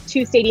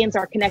two stadiums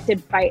are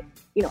connected by,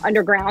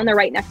 underground. They're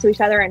right next to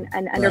each other and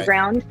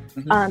underground.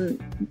 Right.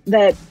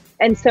 Mm-hmm.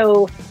 And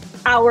so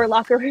our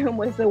locker room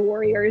was the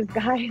Warriors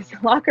guys'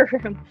 locker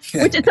room,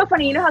 which is so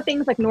funny. You know how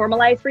things like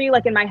normalize for you?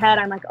 Like in my head,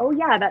 I'm like, oh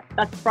yeah,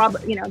 that's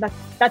probably,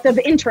 that's of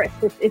interest.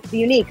 It's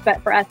unique,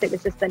 but for us, it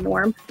was just the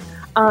norm.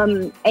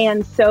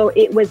 And so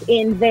it was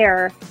in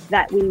there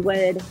that we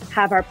would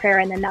have our prayer,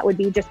 and then that would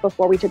be just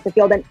before we took the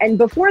field. And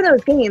before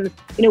those games,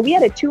 we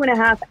had a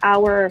 2.5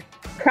 hour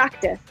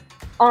practice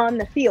on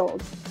the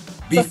field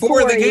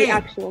before the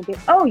actual game.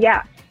 Oh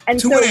yeah. And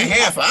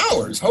 2.5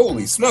 hours.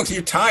 Holy smokes.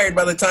 You're tired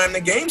by the time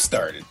the game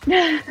started.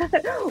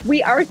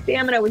 Our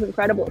stamina was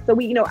incredible. So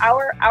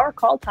our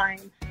call time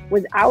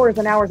was hours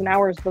and hours and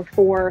hours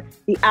before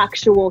the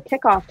actual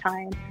kickoff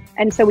time.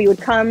 And so we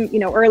would come,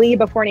 early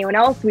before anyone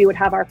else. We would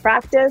have our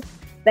practice.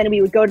 Then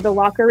we would go to the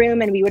locker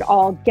room, and we would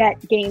all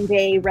get game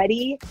day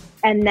ready,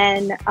 and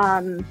then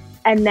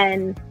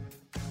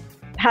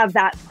have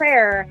that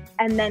prayer,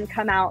 and then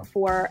come out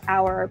for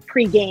our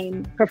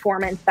pregame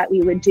performance that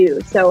we would do.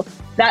 So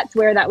that's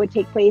where that would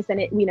take place. And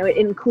it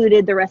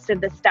included the rest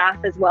of the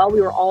staff as well. We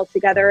were all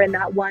together in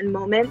that one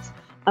moment,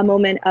 a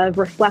moment of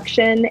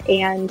reflection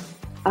and,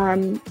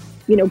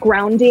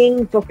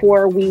 grounding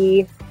before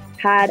we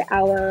had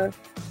our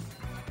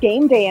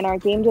game day and our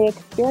game day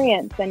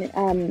experience.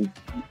 And,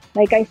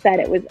 like I said,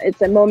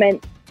 it's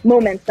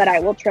moments that I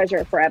will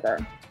treasure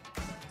forever.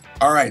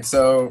 All right.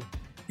 So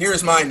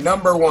here's my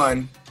number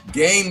one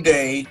game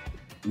day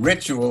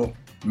ritual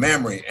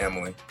memory,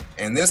 Emily.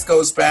 And this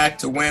goes back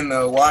to when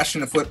the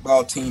Washington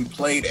football team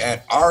played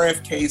at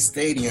RFK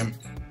Stadium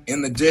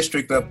in the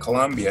District of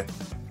Columbia.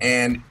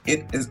 And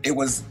it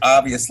was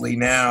obviously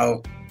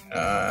now,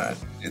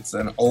 it's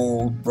an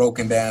old,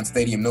 broken down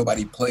stadium.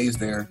 Nobody plays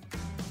there.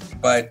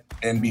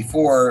 And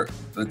before,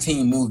 the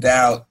team moved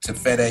out to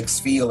FedEx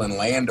Field in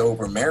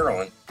Landover,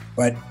 Maryland.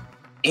 But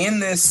in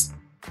this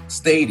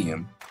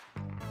stadium,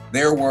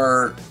 there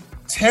were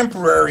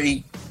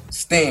temporary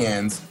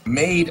stands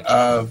made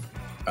of,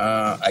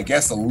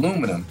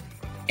 aluminum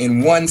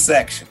in one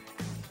section.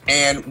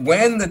 And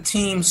when the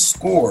team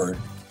scored,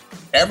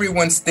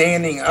 everyone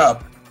standing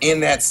up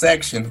in that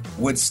section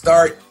would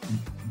start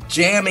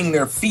jamming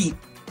their feet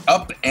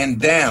up and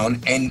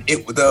down, and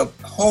the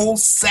whole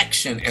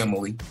section,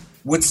 Emily,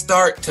 would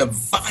start to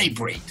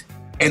vibrate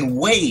and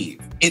wave.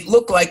 It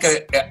looked like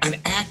an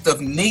act of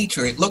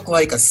nature. It looked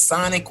like a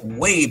sonic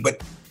wave,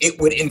 but it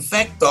would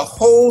infect the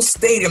whole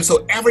stadium.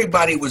 So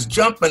everybody was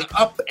jumping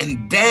up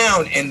and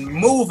down and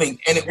moving.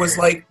 And it was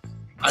like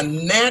a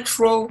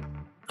natural,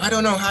 I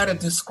don't know how to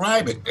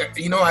describe it.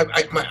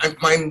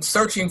 I'm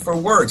searching for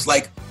words,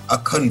 like a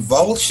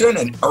convulsion,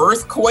 an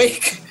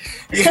earthquake,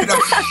 a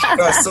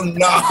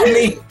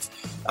tsunami.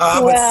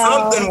 Wow. But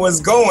something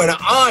was going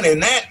on in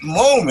that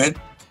moment.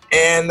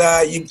 And,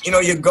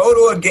 you go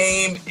to a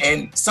game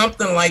and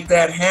something like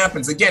that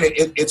happens. Again,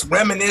 it's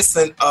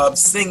reminiscent of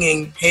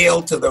singing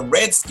Hail to the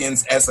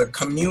Redskins as a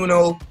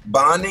communal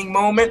bonding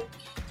moment.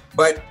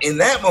 But in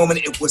that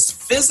moment, it was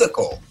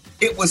physical.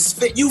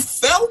 You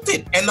felt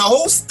it, and the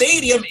whole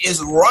stadium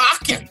is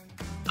rocking.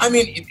 I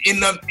mean, in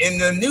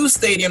the new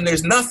stadium,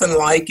 there's nothing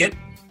like it.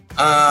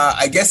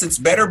 I guess it's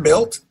better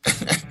built.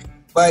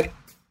 But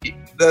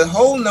the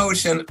whole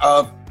notion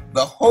of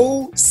the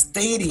whole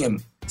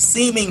stadium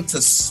seeming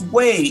to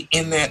sway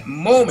in that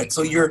moment.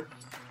 So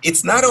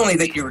it's not only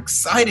that you're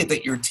excited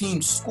that your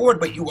team scored,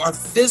 but you are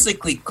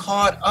physically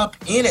caught up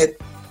in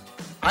it.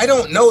 I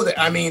don't know that,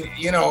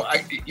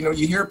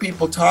 you hear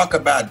people talk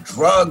about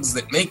drugs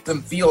that make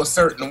them feel a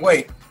certain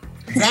way.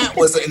 That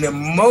was an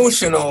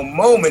emotional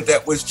moment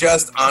that was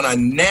just on a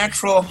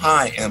natural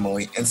high,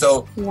 Emily. And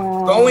so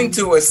Going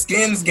to a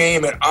Skins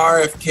game at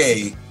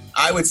RFK,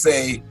 I would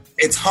say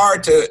it's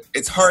hard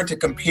to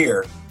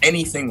compare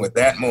anything with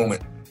that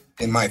moment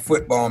in my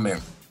football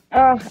memory.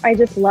 Oh, I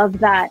just love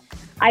that.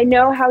 I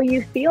know how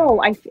you feel.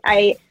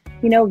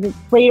 The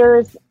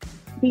Raiders,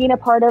 being a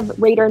part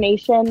of Raider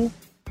Nation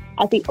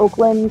at the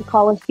Oakland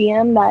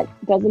Coliseum, that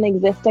doesn't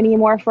exist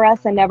anymore for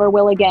us and never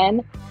will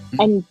again.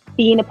 And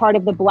being a part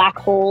of the black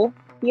hole,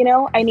 Wait,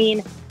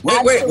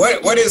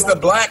 what is the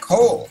black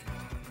hole?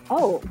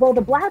 Oh, well,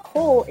 the black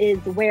hole is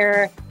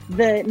where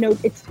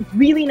it's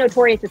really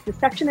notorious. It's the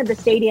section of the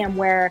stadium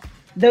where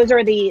those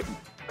are the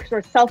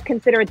sort of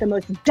self-considered the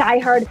most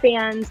diehard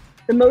fans,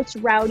 the most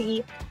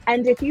rowdy.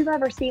 And if you've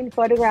ever seen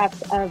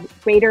photographs of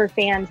Raider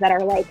fans that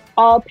are like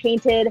all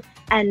painted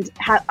and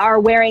are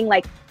wearing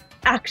like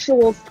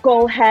actual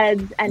skull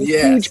heads and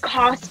huge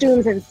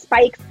costumes and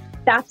spikes,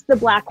 that's the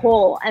black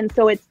hole. And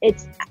so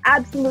it's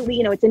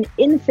absolutely, it's an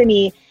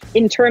infamy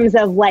in terms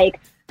of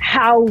like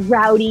how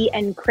rowdy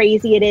and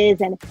crazy it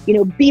is. And,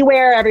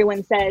 beware,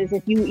 everyone says,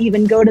 if you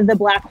even go to the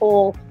black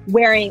hole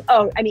wearing,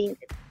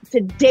 to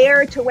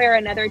dare to wear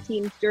another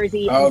team's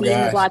jersey and be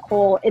in the black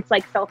hole, it's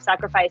like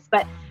self-sacrifice.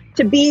 But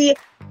to be,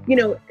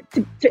 to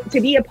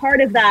be a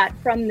part of that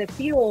from the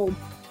field,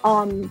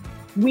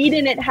 we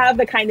didn't have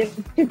the kind of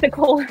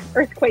physical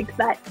earthquakes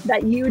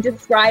that you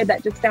described.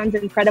 That just sounds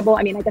incredible.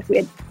 I guess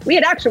we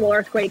had actual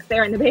earthquakes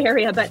there in the Bay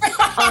Area, but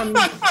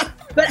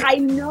I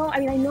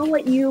know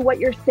what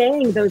you're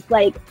saying. Those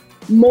like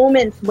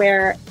moments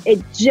where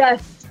it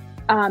just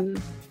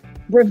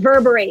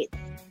reverberates,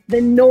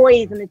 the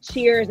noise and the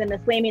cheers and the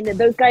slamming. That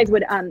those guys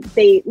would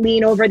they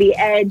lean over the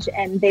edge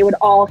and they would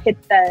all hit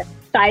the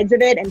sides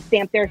of it and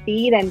stamp their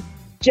feet, and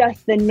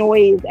just the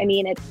noise.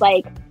 It's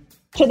like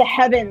to the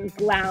heavens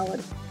loud.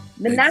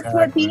 And that's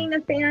what being a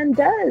fan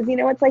does.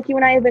 It's like you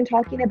and I have been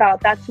talking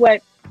about. That's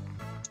what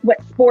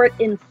sport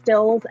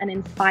instills and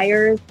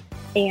inspires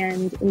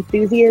and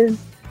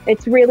enthusiasms.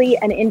 It's really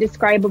an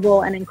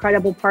indescribable and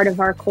incredible part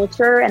of our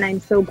culture. And I'm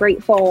so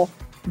grateful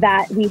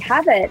that we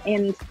have it.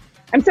 And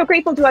I'm so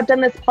grateful to have done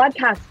this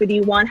podcast with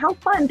you, Juan. How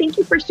fun. Thank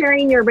you for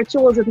sharing your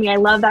rituals with me. I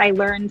love that I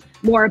learned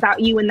more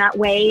about you in that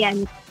way.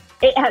 And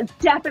it has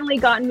definitely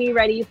gotten me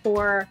ready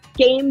for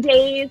game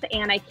days,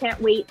 and I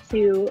can't wait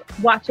to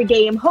watch a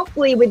game,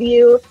 hopefully with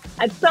you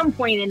at some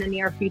point in the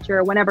near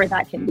future, whenever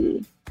that can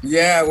be.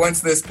 Yeah, once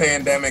this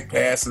pandemic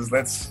passes,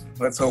 let's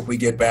hope we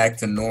get back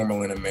to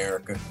normal in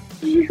America.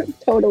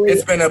 Totally.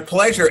 It's been a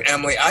pleasure,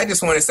 Emily. I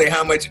just want to say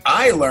how much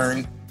I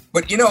learned,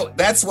 but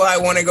that's why I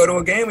want to go to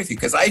a game with you,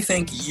 because I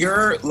think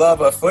your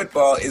love of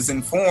football is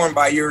informed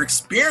by your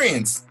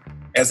experience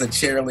as a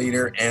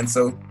cheerleader. And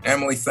so,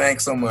 Emily,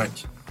 thanks so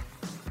much.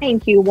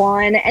 Thank you,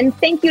 Juan. And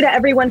thank you to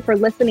everyone for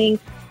listening.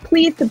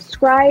 Please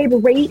subscribe,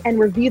 rate, and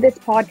review this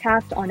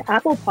podcast on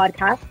Apple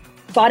Podcasts,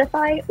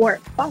 Spotify, or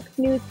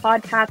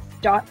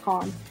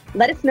FoxNewsPodcasts.com.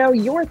 Let us know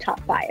your top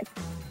 5.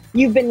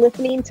 You've been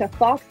listening to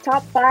Fox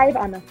Top 5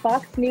 on the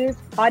Fox News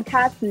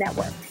Podcast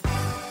Network.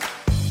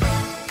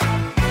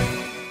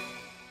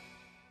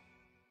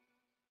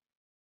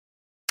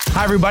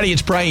 Hi, everybody.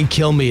 It's Brian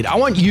Kilmeade. I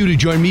want you to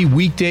join me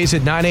weekdays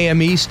at 9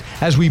 a.m. East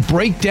as we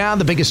break down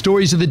the biggest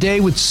stories of the day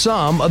with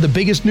some of the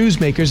biggest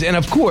newsmakers and,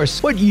 of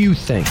course, what you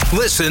think.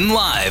 Listen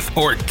live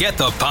or get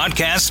the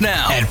podcast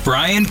now at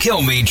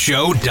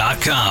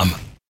BrianKilmeadeShow.com.